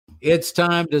It's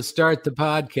time to start the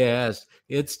podcast.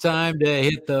 It's time to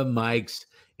hit the mics.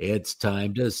 It's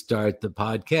time to start the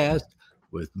podcast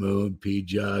with Moon,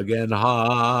 Pjugg, and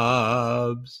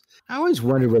Hobbs. I always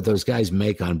wondered what those guys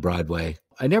make on Broadway.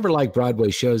 I never liked Broadway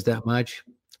shows that much.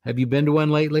 Have you been to one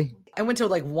lately? I went to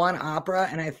like one opera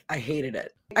and I hated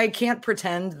it. I can't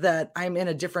pretend that I'm in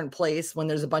a different place when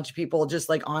there's a bunch of people just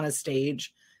like on a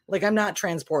stage. Like I'm not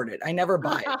transported. I never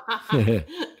buy it.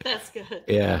 That's good.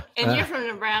 Yeah. And you're from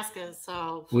Nebraska,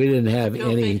 so we didn't have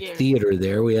any theater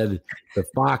there. We had the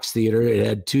Fox Theater. It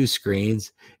had 2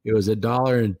 screens. It was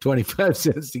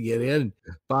 $1.25 to get in.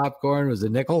 Popcorn was a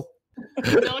nickel.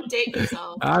 Don't date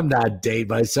yourself. I'm not dating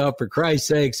myself, for Christ's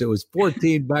sakes. It was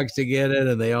 $14 to get in,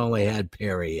 and they only had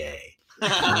Perrier.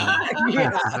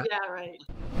 Yeah, right.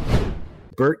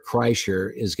 Bert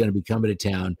Kreischer is going to be coming to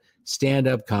town.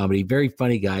 Stand-up comedy, very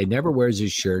funny guy, never wears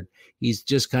his shirt. He's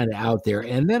just kind of out there.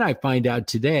 And then I find out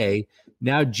today,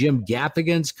 now Jim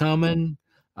Gaffigan's coming.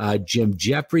 Jim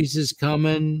Jeffries is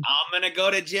coming. I'm going to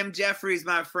go to Jim Jeffries,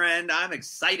 my friend. I'm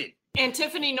excited. And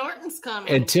Tiffany Norton's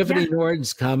coming.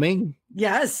 Norton's coming.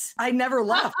 Yes. I never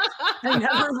left.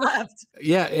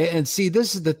 Yeah. And see,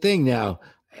 this is the thing now.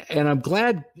 And I'm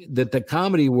glad that the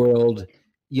comedy world,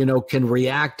 can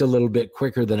react a little bit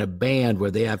quicker than a band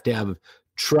where they have to have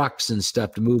trucks and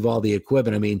stuff to move all the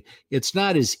equipment. I mean, it's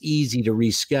not as easy to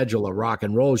reschedule a rock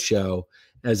and roll show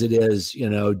as it is,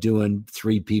 doing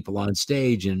 3 people on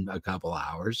stage in a couple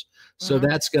hours. So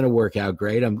that's going to work out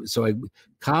great.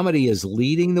 Comedy is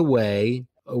leading the way.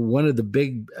 One of the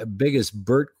biggest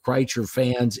Bert Kreischer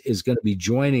fans is going to be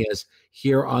joining us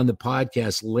here on the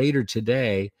podcast later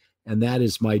today. And that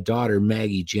is my daughter,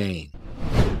 Maggie Jane.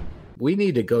 We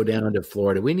need to go down to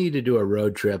Florida. We need to do a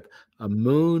road trip, a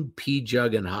Moon,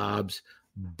 Pjugg, and Hobbs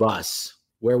bus,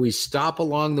 where we stop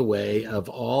along the way of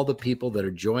all the people that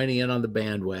are joining in on the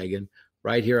bandwagon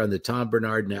right here on the Tom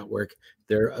Bernard Network.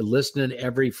 They're listening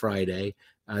every Friday.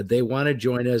 They want to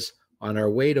join us on our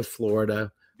way to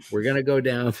Florida. We're going to go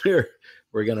down there.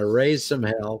 We're going to raise some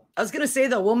hell. I was going to say,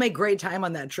 though, we'll make great time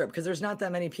on that trip because there's not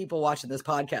that many people watching this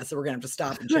podcast, so we're going to have to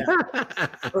stop and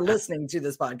chat. Or listening to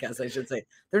this podcast, I should say.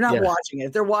 They're not watching it.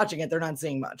 If they're watching it, they're not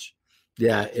seeing much.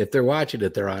 Yeah, if they're watching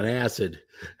it, they're on acid.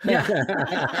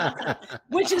 Yeah.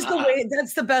 Which is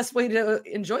that's the best way to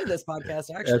enjoy this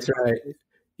podcast, actually. That's right.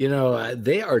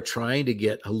 They are trying to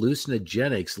get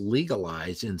hallucinogenics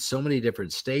legalized in so many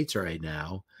different states right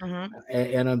now. Mm-hmm.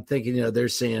 And I'm thinking, they're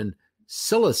saying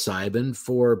psilocybin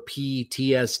for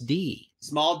PTSD.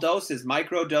 Small doses,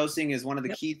 micro dosing is one of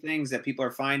the key things that people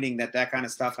are finding that kind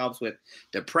of stuff helps with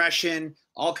depression,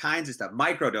 all kinds of stuff.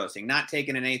 Micro dosing, not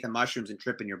taking an eighth of mushrooms and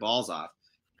tripping your balls off.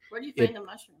 What do you think of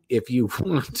mushrooms? If you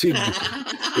want to.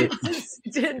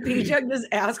 Did Pjugg just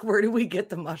ask, where do we get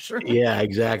the mushrooms? Yeah,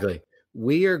 exactly.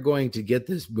 We are going to get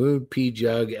this Moon,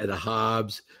 Pjugg, and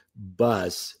Hobbs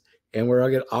bus, and we're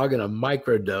all going to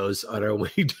microdose on our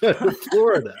way down to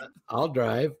Florida. I'll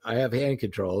drive. I have hand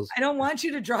controls. I don't want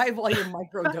you to drive while you're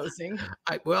microdosing.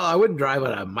 I wouldn't drive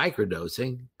when I'm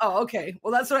microdosing. Oh, okay.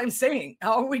 Well, that's what I'm saying.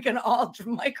 How are we going to all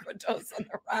microdose on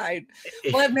the ride?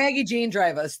 We'll have Maggie Jane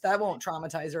drive us. That won't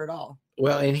traumatize her at all.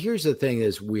 Well, and here's the thing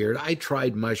that's weird. I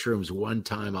tried mushrooms one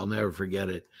time. I'll never forget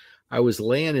it. I was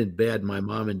laying in bed in my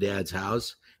mom and dad's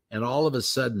house, and all of a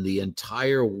sudden the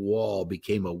entire wall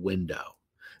became a window.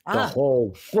 The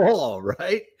whole wall,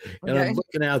 right? And I'm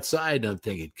looking outside and I'm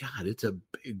thinking, God, it's a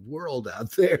big world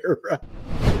out there.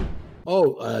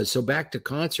 So back to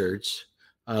concerts.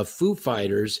 Foo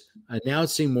Fighters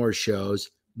announcing more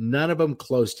shows. None of them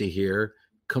close to here.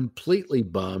 Completely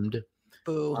bummed.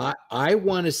 Boo. I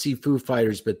want to see Foo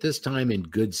Fighters, but this time in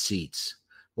good seats.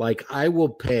 Like I will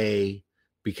pay,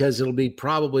 because it'll be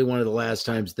probably one of the last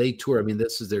times they tour. I mean,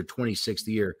 this is their 26th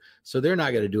year, so they're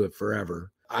not going to do it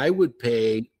forever. I would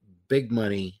pay big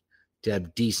money to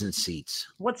have decent seats.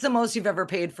 What's the most you've ever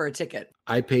paid for a ticket?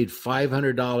 I paid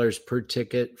 $500 per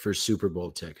ticket for Super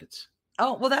Bowl tickets.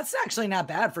 Oh, well, that's actually not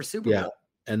bad for Super Bowl. Yeah,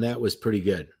 and that was pretty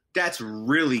good. That's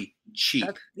really cheap.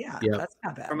 That's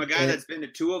not bad. From a guy that's been to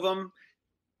 2 of them,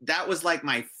 that was like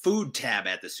my food tab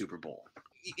at the Super Bowl.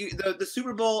 The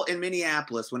Super Bowl in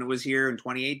Minneapolis, when it was here in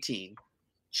 2018,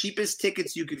 cheapest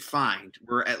tickets you could find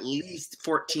were at least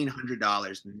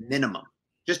 $1,400 minimum.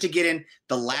 Just to get in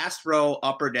the last row,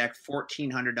 upper deck,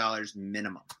 $1,400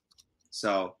 minimum.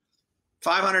 So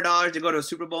 $500 to go to a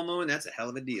Super Bowl, Moon, that's a hell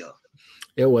of a deal.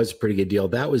 It was a pretty good deal.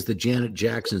 That was the Janet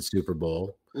Jackson Super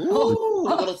Bowl. Ooh,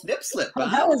 a little snip slip. Huh?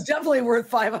 That was definitely worth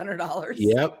 $500.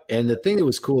 Yep. And the thing that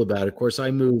was cool about it, of course,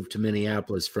 I moved to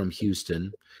Minneapolis from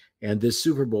Houston, and this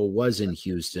Super Bowl was in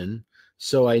Houston.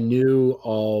 So I knew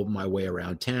all my way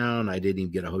around town. I didn't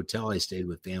even get a hotel. I stayed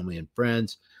with family and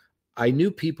friends. I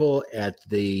knew people at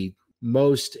the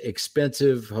most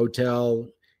expensive hotel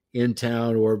in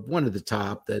town, or one of the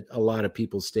top that a lot of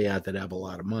people stay at that have a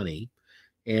lot of money.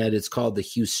 And it's called the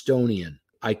Houstonian.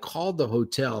 I called the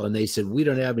hotel and they said, we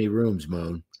don't have any rooms,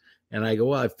 Moon. And I go,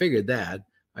 well, I figured that.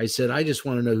 I said, I just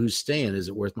want to know who's staying. Is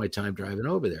it worth my time driving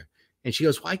over there? And she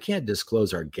goes, well, I can't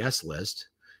disclose our guest list.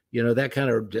 That kind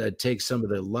of takes some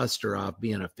of the luster off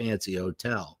being a fancy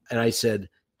hotel. And I said,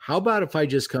 how about if I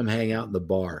just come hang out in the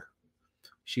bar?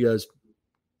 She goes,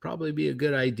 probably be a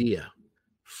good idea.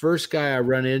 First guy I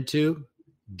run into,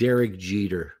 Derek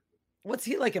Jeter. What's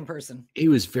he like in person? He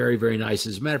was very, very nice.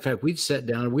 As a matter of fact, we'd sat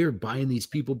down and we were buying these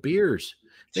people beers.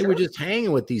 They were just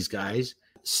hanging with these guys.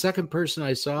 Second person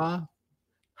I saw,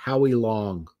 Howie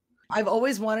Long. I've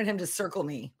always wanted him to circle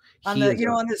me on the,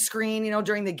 on the screen,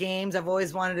 during the games. I've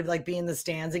always wanted to be in the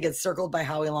stands and get circled by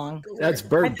Howie Long. That's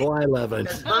Bert Blyleven.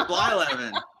 That's Bert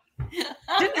Blyleven.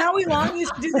 Didn't Howie Long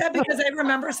used to do that? Because I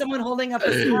remember someone holding up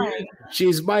a sign.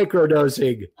 She's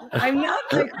microdosing. I'm not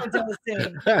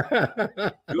microdosing.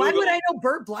 Why would I know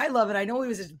Bert Blyleven? I know he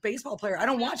was a baseball player. I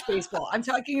don't watch baseball. I'm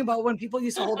talking about when people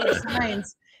used to hold up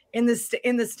signs in the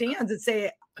stands that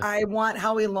say, I want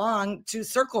Howie Long to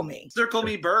circle me. Circle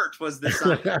me, Bert was the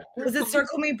sign. Was it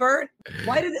Circle Me, Bert?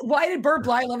 Why did Bert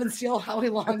Blyleven steal Howie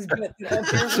Long's bit?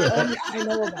 I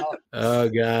know about. Oh,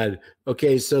 God.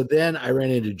 Okay, so then I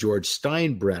ran into George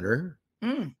Steinbrenner.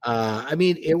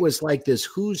 It was like this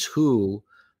who's who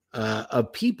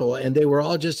of people, and they were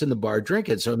all just in the bar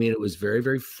drinking. So, it was very,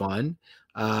 very fun.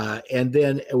 And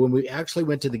then when we actually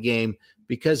went to the game,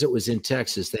 because it was in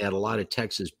Texas, they had a lot of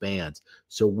Texas bands.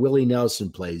 So Willie Nelson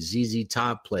played, ZZ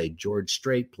Top played, George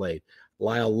Strait played,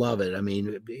 Lyle Lovett.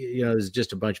 There's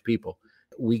just a bunch of people.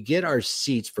 We get our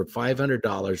seats for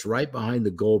 $500 right behind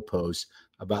the goalpost,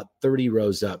 about 30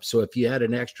 rows up. So if you had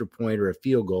an extra point or a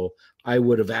field goal, I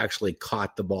would have actually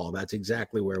caught the ball. That's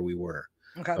exactly where we were.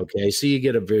 Okay. So you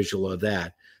get a visual of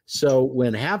that. So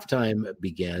when halftime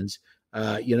begins,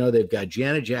 they've got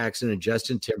Janet Jackson and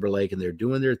Justin Timberlake, and they're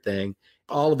doing their thing.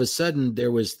 All of a sudden,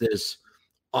 there was this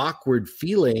awkward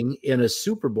feeling in a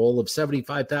Super Bowl of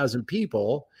 75,000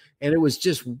 people, and it was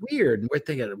just weird. And we're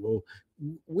thinking, well,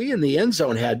 we in the end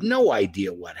zone had no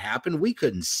idea what happened. We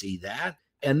couldn't see that.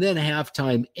 And then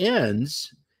halftime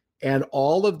ends, and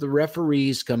all of the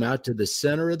referees come out to the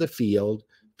center of the field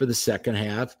for the second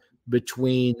half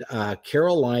between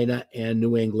Carolina and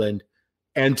New England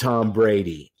and Tom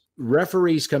Brady.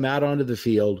 Referees come out onto the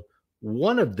field.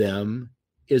 One of them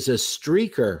is a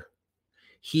streaker.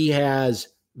 He has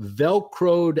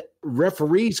Velcroed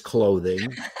referee's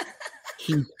clothing.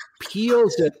 He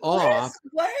peels it off.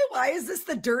 Why is this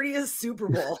the dirtiest Super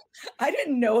Bowl? I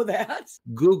didn't know that.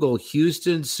 Google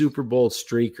Houston Super Bowl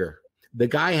streaker. The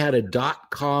guy had a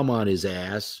 .com on his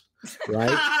ass,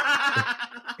 right?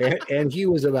 and he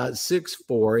was about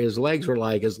 6'4". His legs were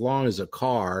like as long as a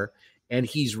car. And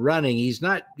he's running. He's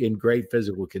not in great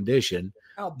physical condition,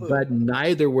 but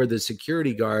neither were the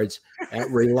security guards at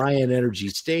Reliant Energy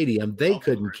Stadium. They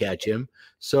couldn't catch him.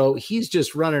 So he's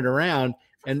just running around,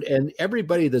 and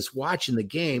everybody that's watching the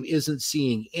game isn't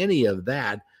seeing any of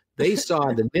that. They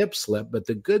saw the nip slip, but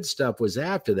the good stuff was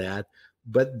after that.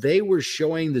 But they were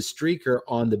showing the streaker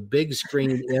on the big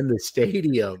screen in the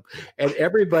stadium, and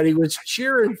everybody was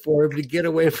cheering for him to get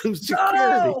away from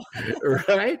security,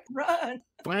 right? Run.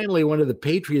 Finally, one of the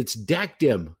Patriots decked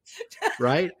him,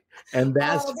 right? And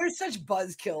that's they're such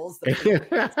buzzkills.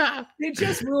 They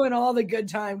just ruin all the good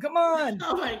time. Come on.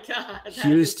 Oh my God.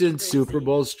 Houston Super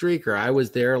Bowl streaker. I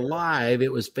was there live.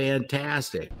 It was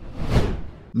fantastic.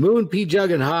 Moon,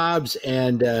 Pjugg, and Hobbs,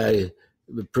 and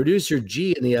producer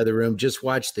G in the other room just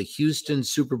watched the Houston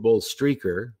Super Bowl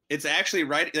streaker. It's actually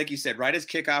right, like you said, right as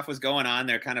kickoff was going on,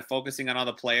 they're kind of focusing on all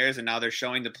the players, and now they're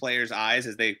showing the players' eyes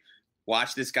as they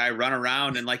watch this guy run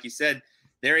around. And like you said,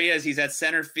 there he is. He's at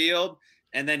center field,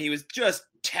 and then he was just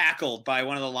tackled by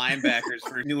one of the linebackers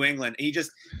for New England. He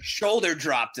just shoulder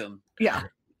dropped him. Yeah.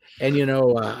 And,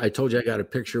 I told you I got a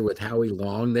picture with Howie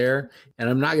Long there, and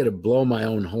I'm not going to blow my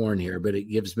own horn here, but it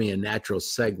gives me a natural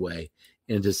segue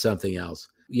into something else.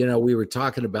 We were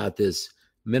talking about this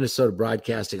Minnesota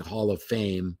Broadcasting Hall of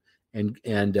Fame, and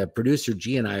producer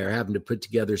G and I are having to put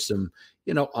together some,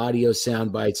 audio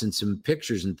sound bites and some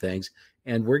pictures and things.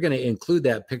 And we're going to include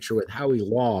that picture with Howie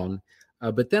Long.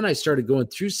 But then I started going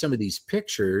through some of these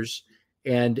pictures,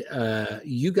 and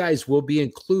you guys will be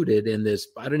included in this.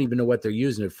 I don't even know what they're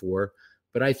using it for,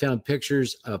 but I found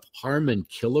pictures of Harmon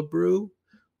Killebrew.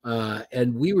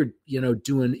 And we were,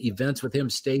 doing events with him,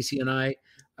 Stacy and I.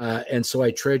 And so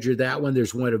I treasured that one.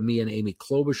 There's one of me and Amy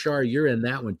Klobuchar. You're in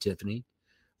that one, Tiffany,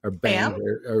 or Bam,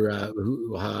 or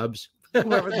Hobbs.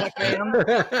 Whoever the heck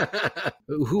I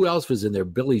am. Who else was in there?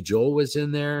 Billy Joel was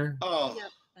in there. Oh,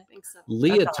 Yep, I think so.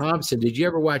 Leah Thompson. Did you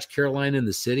ever watch Caroline in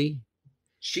the City?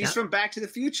 she's from Back to the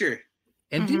Future.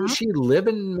 And didn't she live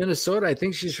in Minnesota? I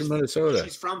think she's from Minnesota.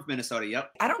 She's from Minnesota.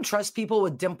 Yep. I don't trust people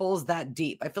with dimples that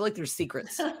deep. I feel like there's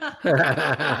secrets.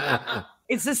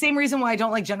 It's the same reason why I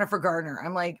don't like Jennifer Garner.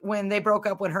 I'm like, when they broke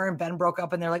up, when her and Ben broke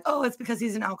up, and they're like, oh, it's because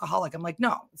he's an alcoholic. I'm like,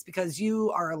 no, it's because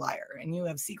you are a liar and you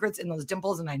have secrets in those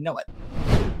dimples, and I know it.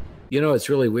 You know, it's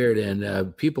really weird.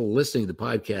 And people listening to the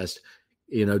podcast,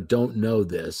 don't know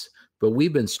this, but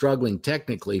we've been struggling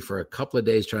technically for a couple of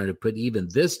days trying to put even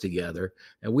this together.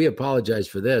 And we apologize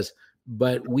for this,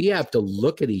 but we have to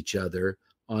look at each other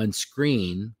on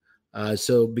screen.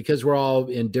 So because we're all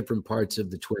in different parts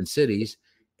of the Twin Cities,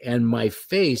 and my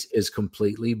face is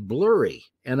completely blurry.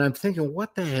 And I'm thinking,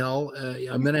 what the hell?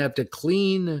 I'm going to have to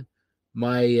clean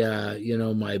my,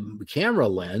 my camera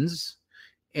lens.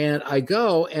 And I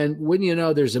go, and when you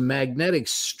know, there's a magnetic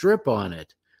strip on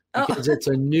it because it's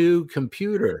a new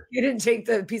computer. You didn't take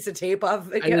the piece of tape off?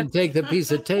 I didn't take the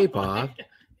piece of tape off.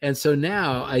 And so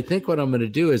now I think what I'm going to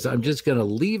do is I'm just going to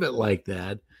leave it like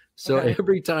that. So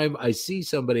every time I see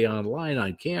somebody online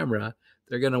on camera,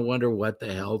 they're going to wonder what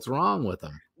the hell's wrong with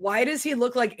them. Why does he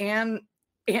look like Ann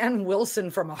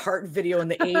Wilson from a Heart video in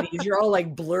the 80s? You're all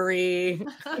like blurry.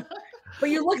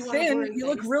 But you look thin. You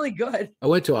look really good. I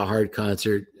went to a Heart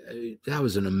concert. That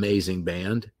was an amazing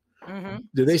band.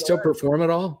 Do they still perform at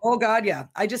all? Oh, God, yeah.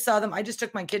 I just saw them. I just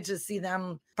took my kids to see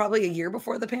them probably a year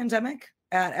before the pandemic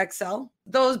at XL.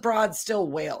 Those broads still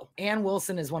wail. Ann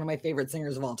Wilson is one of my favorite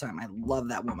singers of all time. I love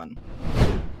that woman.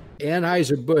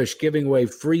 Anheuser-Busch giving away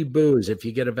free booze if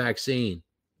you get a vaccine.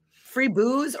 Free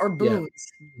booze or booze?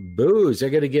 Yeah. Booze. They're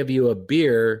going to give you a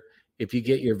beer if you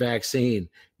get your vaccine.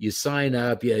 You sign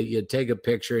up, you take a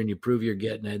picture, and you prove you're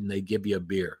getting it, and they give you a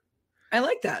beer. I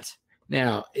like that.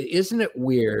 Now, isn't it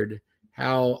weird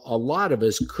how a lot of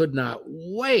us could not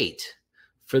wait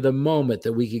for the moment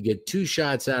that we could get 2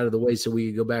 shots out of the way so we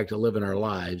could go back to living our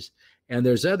lives? And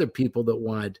there's other people that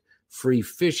want free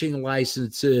fishing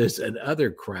licenses and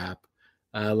other crap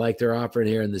like they're offering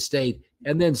here in the state.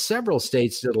 And then several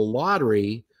states did a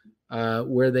lottery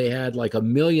where they had like $1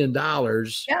 million.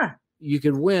 Yeah. You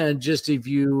could win just if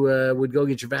you would go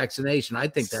get your vaccination. I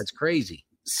think that's crazy.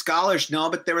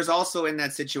 But there was also in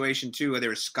that situation too, where there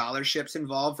were scholarships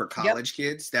involved for college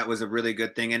kids. That was a really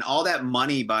good thing. And all that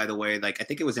money, by the way, like I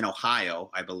think it was in Ohio,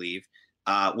 I believe,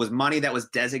 was money that was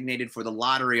designated for the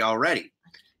lottery already.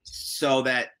 So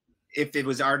that if it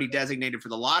was already designated for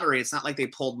the lottery, it's not like they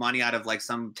pulled money out of like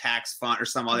some tax fund or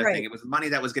some other thing. It was money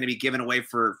that was going to be given away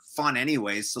for fun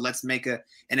anyways. So let's make an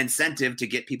incentive to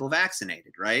get people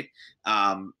vaccinated. Right.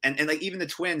 And like even the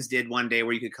Twins did one day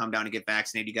where you could come down and get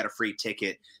vaccinated. You got a free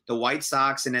ticket. The White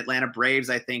Sox and Atlanta Braves,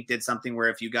 I think, did something where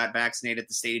if you got vaccinated at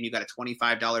the stadium, you got a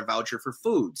 $25 voucher for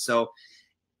food. So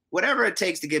whatever it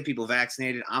takes to get people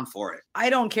vaccinated, I'm for it. I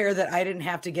don't care that I didn't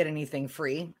have to get anything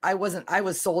free. I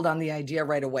was sold on the idea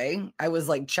right away. I was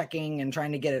like checking and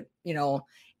trying to get it,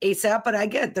 ASAP, but I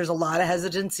get there's a lot of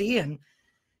hesitancy. And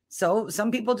so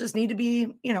some people just need to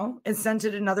be,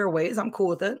 incented in other ways. I'm cool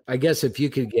with it. I guess if you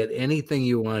could get anything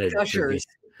you wanted. Gushers.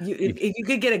 If you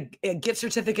could get a gift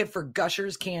certificate for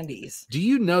Gushers candies. Do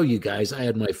you know, you guys, I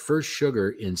had my first sugar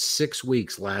in 6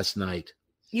 weeks last night.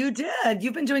 You did.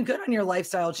 You've been doing good on your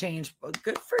lifestyle change.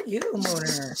 Good for you,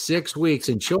 Moner. 6 weeks,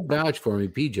 and she'll vouch for me,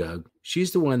 Pjugg.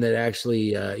 She's the one that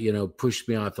actually, pushed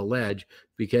me off the ledge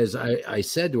because I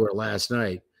said to her last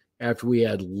night after we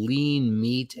had lean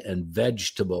meat and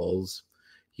vegetables,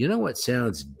 you know what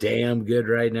sounds damn good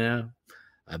right now?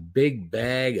 A big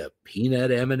bag of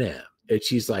peanut M&M. And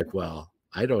she's like, well,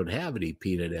 I don't have any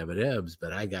peanut M&Ms,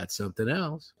 but I got something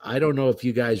else. I don't know if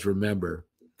you guys remember.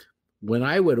 When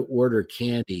I would order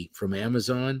candy from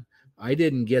Amazon, I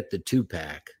didn't get the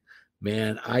 2-pack.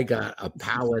 Man, I got a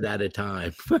pallet at a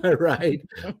time, right?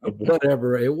 Of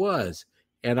whatever it was.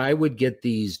 And I would get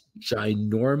these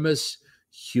ginormous,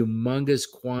 humongous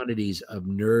quantities of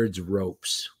Nerds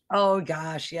ropes. Oh,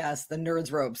 gosh, yes, the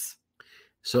Nerds ropes.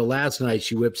 So last night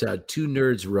she whips out 2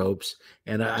 Nerds ropes,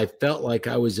 and I felt like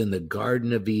I was in the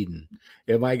Garden of Eden.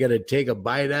 Am I going to take a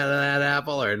bite out of that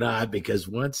apple or not? Because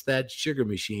once that sugar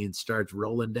machine starts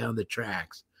rolling down the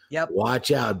tracks, watch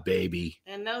out, baby.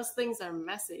 And those things are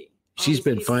messy. She's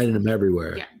been finding them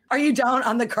everywhere. Yeah. Are you down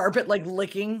on the carpet, like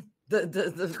licking the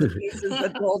pieces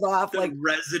that rolled off? Like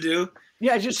residue?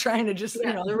 Yeah, just trying to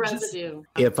the residue.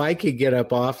 If I could get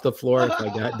up off the floor, if I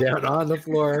got down on the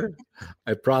floor,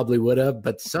 I probably would have.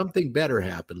 But something better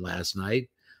happened last night.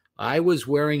 I was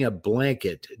wearing a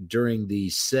blanket during the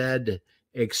said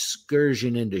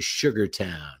excursion into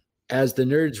Sugartown. as the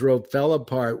Nerds rope fell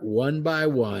apart one by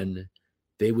one,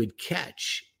 they would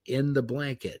catch in the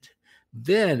blanket.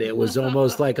 Then it was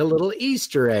almost like a little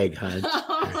Easter egg hunt,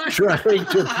 trying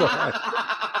to find.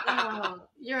 Oh,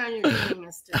 you're on your game,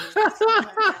 Mister. Oh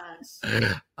my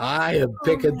gosh. I am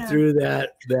picking through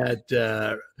that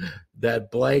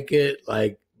blanket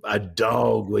like a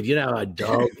dog would. You know how a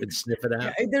dog would sniff it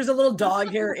out? Yeah, there's a little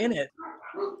dog hair in it.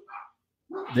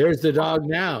 There's the dog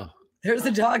now. There's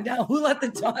the dog now. Who let the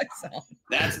dogs out?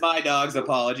 That's my dog's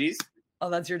apologies. Oh,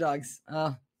 that's your dogs.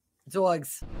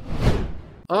 Dogs.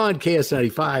 On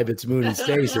KS95, it's Moon and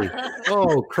Stacy.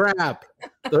 Oh, crap.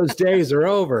 Those days are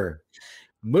over.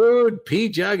 Moon,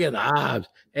 Pjugg, and Hobbs.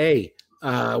 Hey,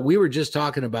 we were just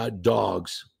talking about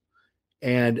dogs.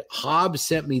 And Hobbs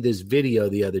sent me this video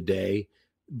the other day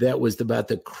that was about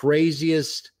the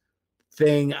craziest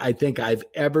thing I think I've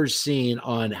ever seen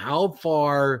on how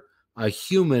far a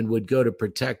human would go to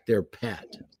protect their pet.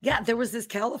 Yeah, there was this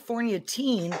California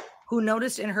teen who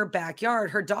noticed in her backyard,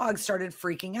 her dog started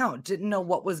freaking out, didn't know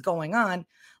what was going on,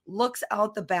 looks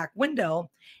out the back window,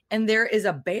 and there is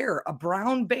a bear, a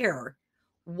brown bear,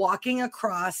 walking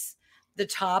across the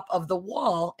top of the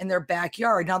wall in their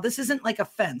backyard. Now, this isn't like a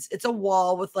fence. It's a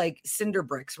wall with like cinder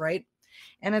bricks, right?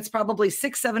 And it's probably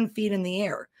 6-7 feet in the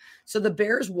air. So the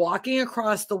bear's walking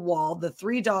across the wall. The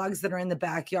 3 dogs that are in the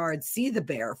backyard see the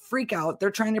bear, freak out.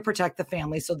 They're trying to protect the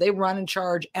family. So they run and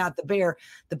charge at the bear.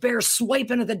 The bear's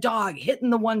swiping at the dog, hitting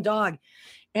the one dog.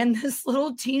 And this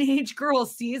little teenage girl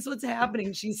sees what's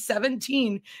happening. She's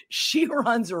 17. She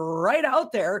runs right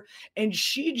out there and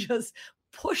she just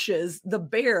pushes the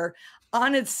bear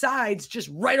on its sides, just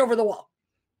right over the wall.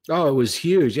 Oh, it was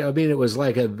huge. I mean, it was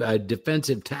like a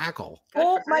defensive tackle.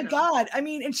 Oh my God. I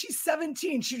mean, and she's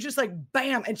 17. She's just like,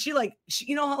 bam. And she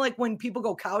you know how like when people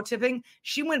go cow tipping,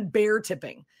 she went bear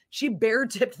tipping. She bear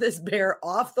tipped this bear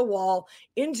off the wall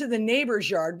into the neighbor's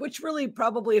yard, which really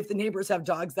probably if the neighbors have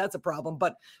dogs, that's a problem.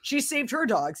 But she saved her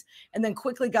dogs and then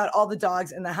quickly got all the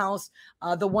dogs in the house.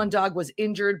 The one dog was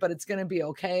injured, but it's going to be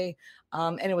okay.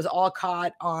 And it was all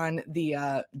caught on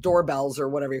the doorbells or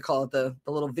whatever you call it, the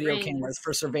little video cameras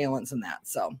for surveillance and that.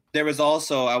 So there was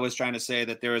also, I was trying to say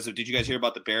that there was did you guys hear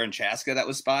about the bear in Chaska that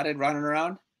was spotted running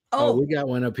around? Oh, we got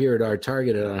one up here at our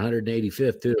Target at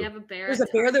 185th too. We have a bear. There's a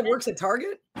bear that works at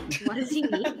Target? What does he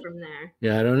need from there?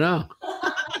 Yeah, I don't know.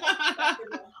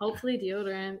 Hopefully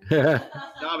deodorant.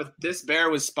 No, but this bear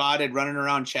was spotted running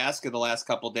around Chaska the last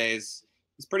couple days.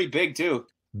 It's pretty big too.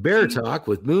 Bear Talk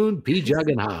with Moon,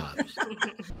 Pjugg, and Hobbs.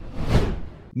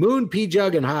 Moon,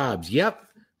 Pjugg, and Hobbs. Yep,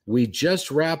 we just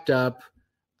wrapped up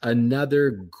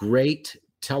another great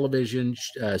television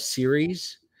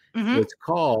series. Mm-hmm. It's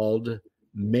called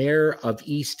Mayor of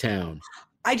Easttown.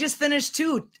 I just finished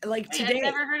too, like today.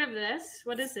 I've never heard of this.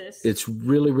 What is this? It's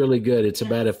really, really good. It's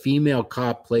about a female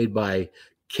cop played by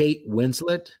Kate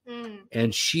Winslet,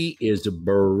 and she is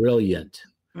brilliant.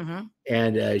 Mm-hmm.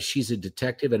 And she's a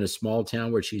detective in a small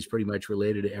town where she's pretty much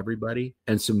related to everybody,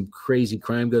 and some crazy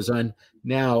crime goes on.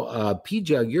 Now,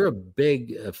 Pjugg, you're a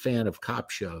big fan of cop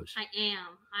shows. I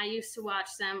am. I used to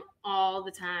watch them all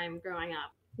the time growing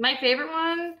up. My favorite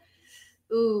one,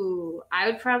 I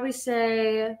would probably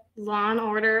say Law and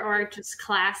Order or just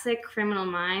classic Criminal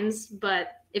Minds. But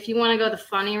if you want to go the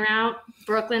funny route,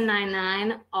 Brooklyn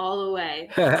Nine-Nine all the way.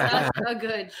 That's a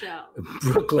good show.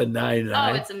 Brooklyn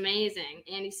Nine-Nine. Oh, it's amazing.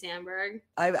 Andy Samberg.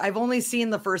 I've only seen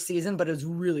the first season, but it's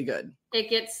really good. It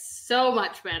gets so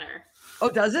much better. Oh,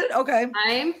 does it? Okay.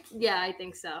 I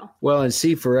think so. Well, and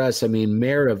see, for us, I mean,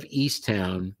 Mayor of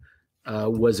Easttown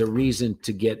was a reason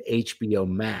to get HBO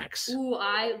Max. Ooh,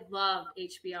 I love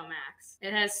HBO Max.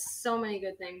 It has so many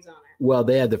good things on it. Well,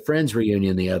 they had the Friends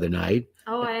reunion the other night.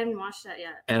 Oh, I haven't watched that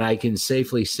yet. And I can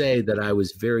safely say that I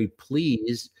was very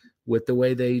pleased with the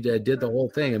way they did the whole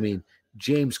thing. I mean,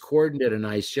 James Corden did a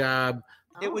nice job.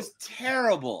 It was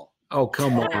terrible. Oh,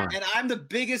 come on. And I'm the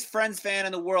biggest Friends fan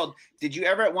in the world. Did you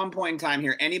ever at one point in time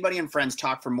hear anybody in Friends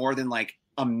talk for more than like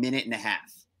a minute and a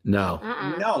half? No.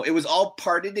 No, it was all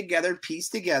parted together,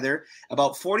 pieced together.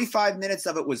 About 45 minutes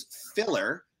of it was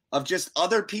filler of just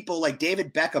other people like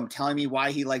David Beckham telling me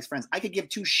why he likes Friends. I could give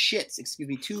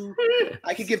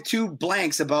I could give 2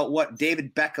 blanks about what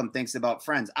David Beckham thinks about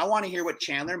Friends. I want to hear what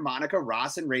Chandler, Monica,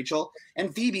 Ross, and Rachel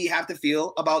and Phoebe have to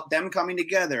feel about them coming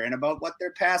together and about what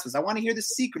their past was. I want to hear the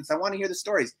secrets. I want to hear the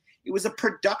stories. It was a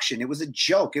production. It was a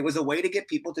joke. It was a way to get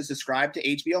people to subscribe to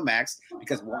HBO Max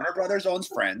because Warner Brothers owns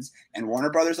Friends and Warner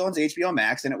Brothers owns HBO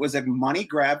Max, and it was a money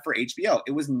grab for HBO.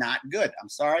 It was not good. I'm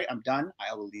sorry. I'm done.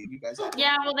 I will leave you guys out.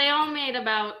 Yeah, well, they all made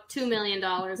about $2 million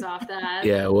off that.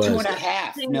 Yeah, it was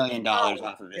 $2.5 million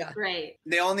off of it. Yeah. Right.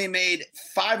 They only made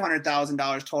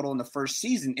 $500,000 total in the first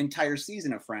entire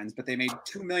season of Friends, but they made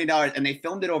 $2 million, and they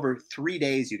filmed it over 3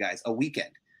 days, you guys, a weekend.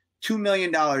 $2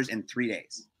 million in 3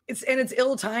 days. It's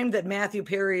ill-timed that Matthew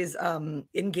Perry's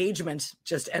engagement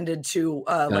just ended to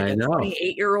like a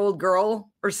 28-year-old girl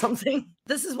or something.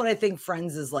 This is what I think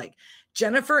Friends is like.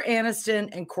 Jennifer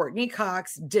Aniston and Courtney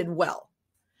Cox did well.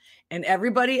 And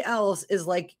everybody else is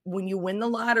like, when you win the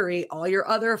lottery, all your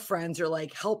other friends are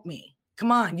like, help me.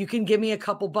 Come on, you can give me a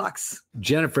couple bucks.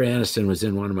 Jennifer Aniston was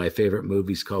in one of my favorite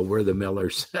movies called We're the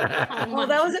Millers. Well,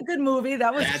 that was a good movie.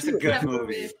 That's a good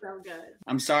movie. Is so good.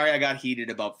 I'm sorry I got heated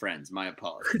about Friends. My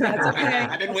apologies. That's okay.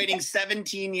 I've been waiting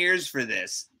 17 years for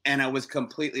this, and I was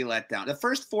completely let down. The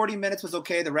first 40 minutes was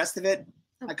okay. The rest of it,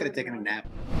 I could have taken a nap.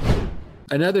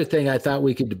 Another thing I thought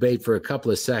we could debate for a couple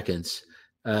of seconds,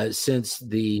 since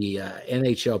the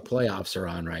NHL playoffs are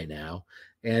on right now,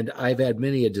 and I've had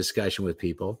many a discussion with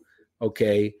people.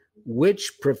 Okay,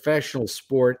 which professional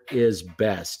sport is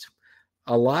best?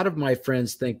 A lot of my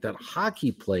friends think that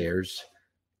hockey players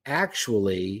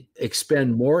actually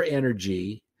expend more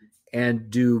energy and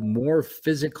do more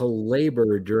physical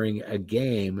labor during a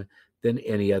game than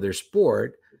any other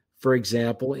sport. For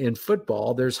example, in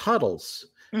football, there's huddles,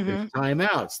 there's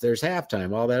timeouts, there's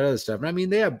halftime, all that other stuff. And I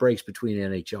mean, they have breaks between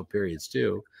NHL periods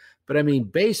too. But I mean,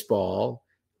 baseball,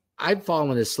 I've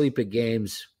fallen asleep at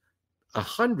games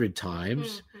 100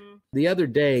 times. The other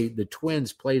day, the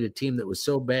Twins played a team that was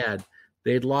so bad,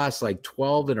 they'd lost like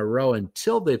 12 in a row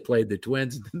until they played the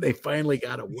Twins, and then they finally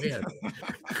got a win.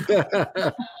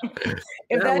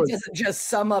 If that doesn't just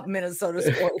sum up Minnesota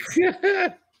sports.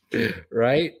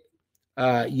 Right?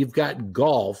 You've got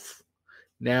golf.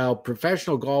 Now,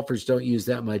 professional golfers don't use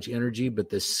that much energy, but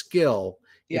the skill,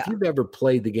 if you've ever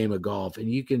played the game of golf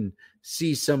and you can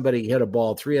see somebody hit a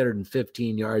ball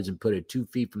 315 yards and put it 2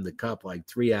 feet from the cup, like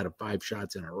 3 out of 5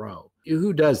 shots in a row.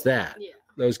 Who does that? Yeah.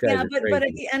 Those guys. Yeah, but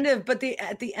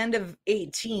at the end of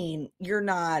 18, you're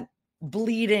not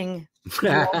bleeding. You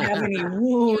don't have any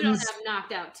wounds. You don't have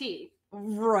knocked out teeth.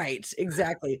 Right,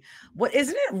 exactly. What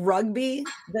isn't it rugby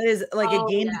that is like a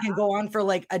game that can go on for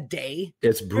like a day?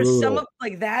 It's brutal. There's some of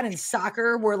like that in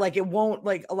soccer where like it won't,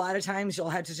 like a lot of times you'll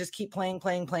have to just keep playing.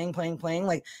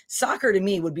 Like soccer to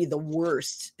me would be the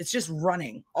worst. It's just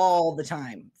running all the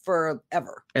time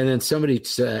forever. And then somebody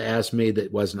asked me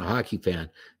that wasn't a hockey fan.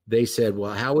 They said,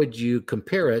 well, how would you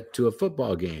compare it to a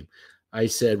football game? I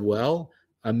said, well,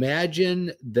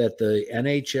 imagine that the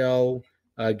NHL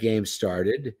game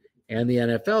started and the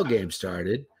NFL game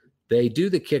started. They do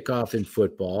the kickoff in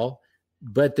football,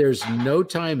 but there's no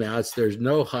timeouts. There's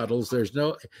no huddles.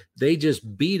 They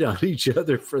just beat on each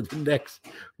other for the next,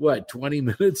 20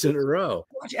 minutes in a row.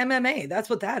 Watch MMA. That's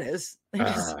what that is.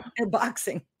 They're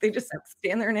boxing. They just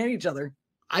stand there and hit each other.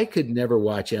 I could never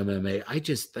watch MMA. I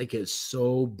just think it's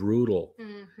so brutal.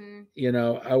 You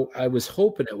know, I was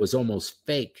hoping it was almost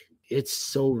fake. It's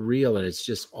so real and it's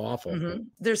just awful.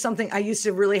 There's something I used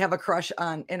to really have a crush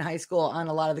on in high school on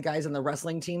a lot of the guys on the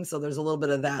wrestling team. So there's a little bit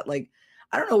of that. Like,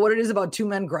 I don't know what it is about two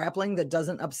men grappling that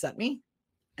doesn't upset me.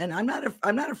 And I'm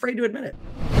not afraid to admit it.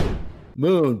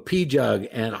 Moon, Pjugg,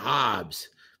 and Hobbs.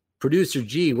 Producer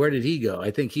G, where did he go?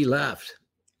 I think he left.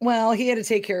 Well, he had to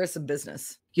take care of some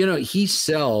business. You know, he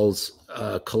sells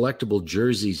collectible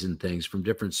jerseys and things from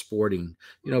different sporting,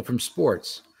 from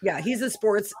sports. Yeah, he's a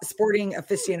sporting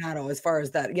aficionado as far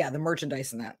as that. Yeah, the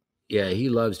merchandise and that. Yeah, he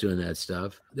loves doing that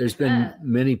stuff. There's been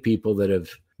many people that have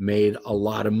made a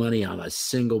lot of money on a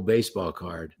single baseball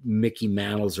card, Mickey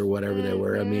Mantles or whatever they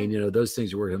were. I mean, those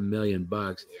things are worth $1 million.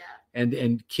 Yeah.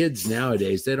 And kids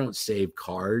nowadays, they don't save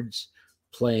cards,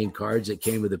 playing cards that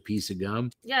came with a piece of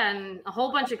gum. Yeah, and a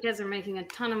whole bunch of kids are making a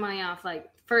ton of money off like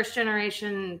first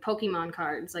generation Pokemon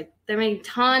cards. Like they're making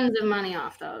tons of money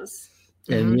off those.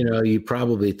 And, you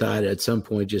probably thought at some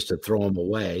point just to throw them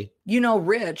away.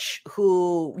 Rich,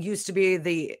 who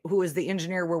was the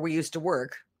engineer where we used to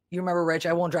work. You remember Rich?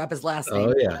 I won't drop his last name.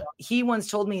 Oh, yeah. He once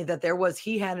told me that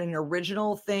he had an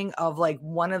original thing of like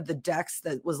one of the decks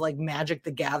that was like Magic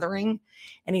the Gathering,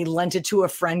 and he lent it to a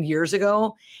friend years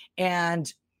ago.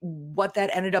 And what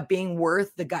that ended up being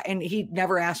worth, and he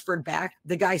never asked for it back.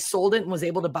 The guy sold it and was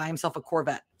able to buy himself a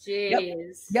Corvette.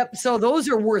 Jeez. Yep. So those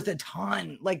are worth a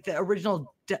ton, like the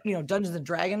original, Dungeons and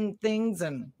Dragon things.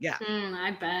 And yeah.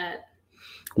 I bet.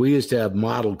 We used to have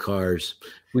model cars.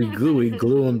 We glue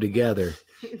them together.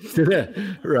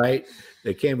 Right?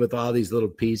 They came with all these little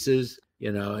pieces,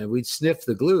 you know, and we'd sniff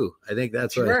the glue. I think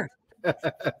that's Sure.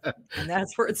 And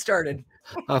that's where it started.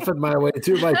 Huffing my way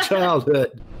through my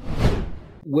childhood.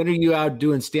 When are you out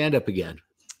doing stand-up again?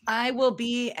 I will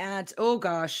be at, oh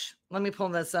gosh, let me pull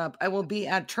this up. I will be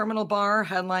at Terminal Bar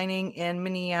headlining in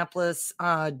Minneapolis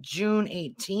June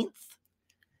 18th.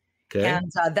 Okay.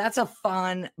 And that's a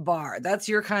fun bar. That's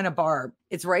your kind of bar.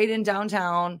 It's right in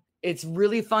downtown. It's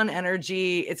really fun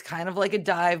energy. It's kind of like a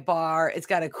dive bar. It's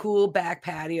got a cool back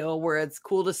patio where it's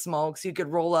cool to smoke. So you could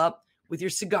roll up with your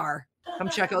cigar. Come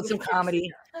check out some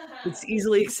comedy. It's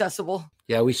easily accessible.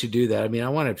 Yeah, we should do that. I mean, I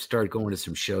want to start going to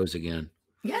some shows again.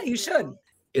 Yeah, you should.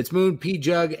 It's Moon,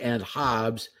 Pjugg, and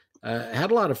Hobbs.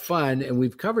 Had a lot of fun, and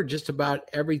we've covered just about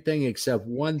everything except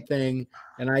one thing,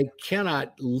 and I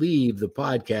cannot leave the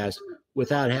podcast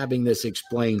without having this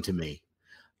explained to me.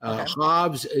 Okay.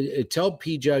 Hobbs, tell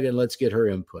Pjugg and let's get her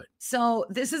input. So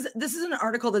this is an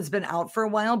article that's been out for a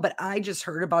while, but I just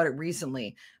heard about it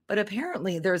recently. But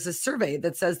apparently there's a survey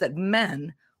that says that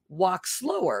men walk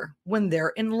slower when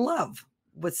they're in love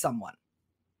with someone.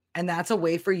 And that's a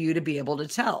way for you to be able to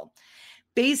tell.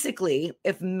 Basically,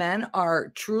 if men are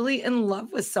truly in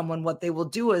love with someone, what they will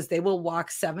do is they will walk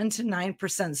 7 to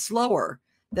 9% slower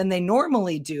than they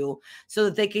normally do so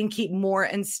that they can keep more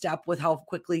in step with how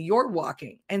quickly you're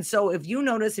walking. And so if you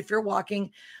notice, if you're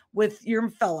walking with your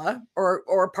fella or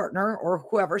a partner or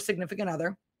whoever, significant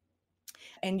other,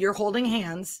 and you're holding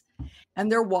hands and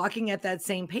they're walking at that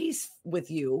same pace with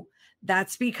you,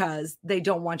 that's because they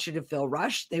don't want you to feel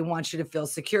rushed. They want you to feel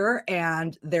secure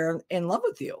and they're in love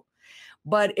with you.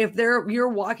 But if you're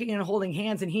walking and holding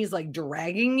hands and he's like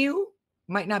dragging you,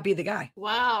 might not be the guy.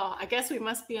 Wow. I guess we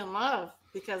must be in love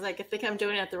because I think I'm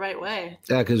doing it the right way.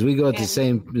 Yeah, because we go at the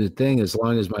same thing as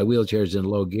long as my wheelchair's in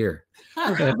low gear.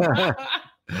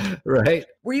 Right?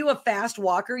 Were you a fast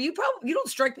walker? You don't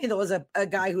strike me though as a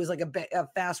guy who's like a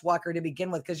fast walker to begin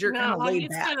with because you're kind of laid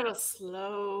back. He's kind of a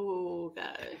slow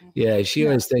guy. Yeah, she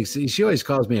always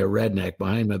calls me a redneck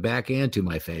behind my back and to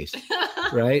my face.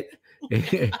 Right? And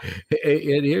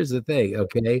here's the thing,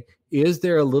 okay? Is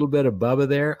there a little bit of Bubba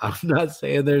there? I'm not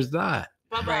saying there's not.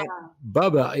 Bubba.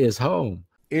 Bubba is home.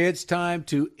 It's time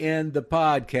to end the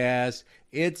podcast.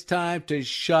 It's time to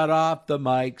shut off the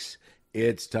mics.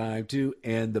 It's time to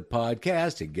end the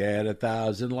podcast and get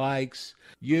 1,000 likes.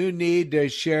 You need to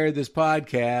share this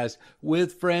podcast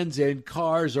with friends in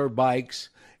cars or bikes.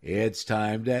 It's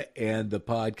time to end the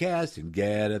podcast and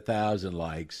get 1,000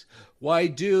 likes. Why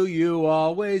do you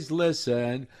always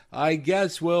listen? I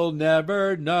guess we'll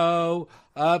never know.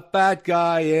 A fat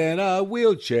guy in a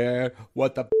wheelchair.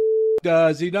 What the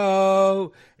does he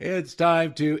know? It's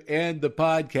time to end the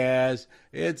podcast.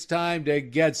 It's time to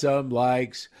get some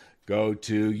likes. Go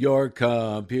to your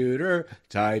computer,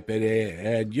 type it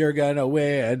in, you're gonna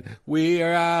win. We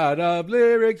are out of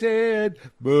lyrics in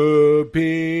Moon,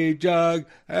 Pjugg,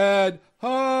 and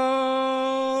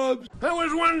Hobbs. That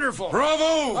was wonderful.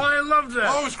 Bravo! I loved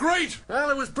that. Oh, it was great. Well,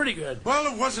 it was pretty good.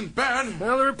 Well, it wasn't bad.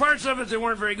 Well, there were parts of it that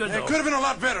weren't very good, It though. could have been a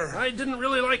lot better. I didn't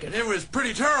really like it. It was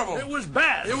pretty terrible. It was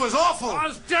bad. It was awful. It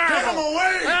was terrible. Get him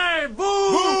away! Hey, boo!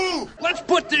 Boo! Let's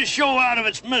put this show out of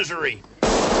its misery.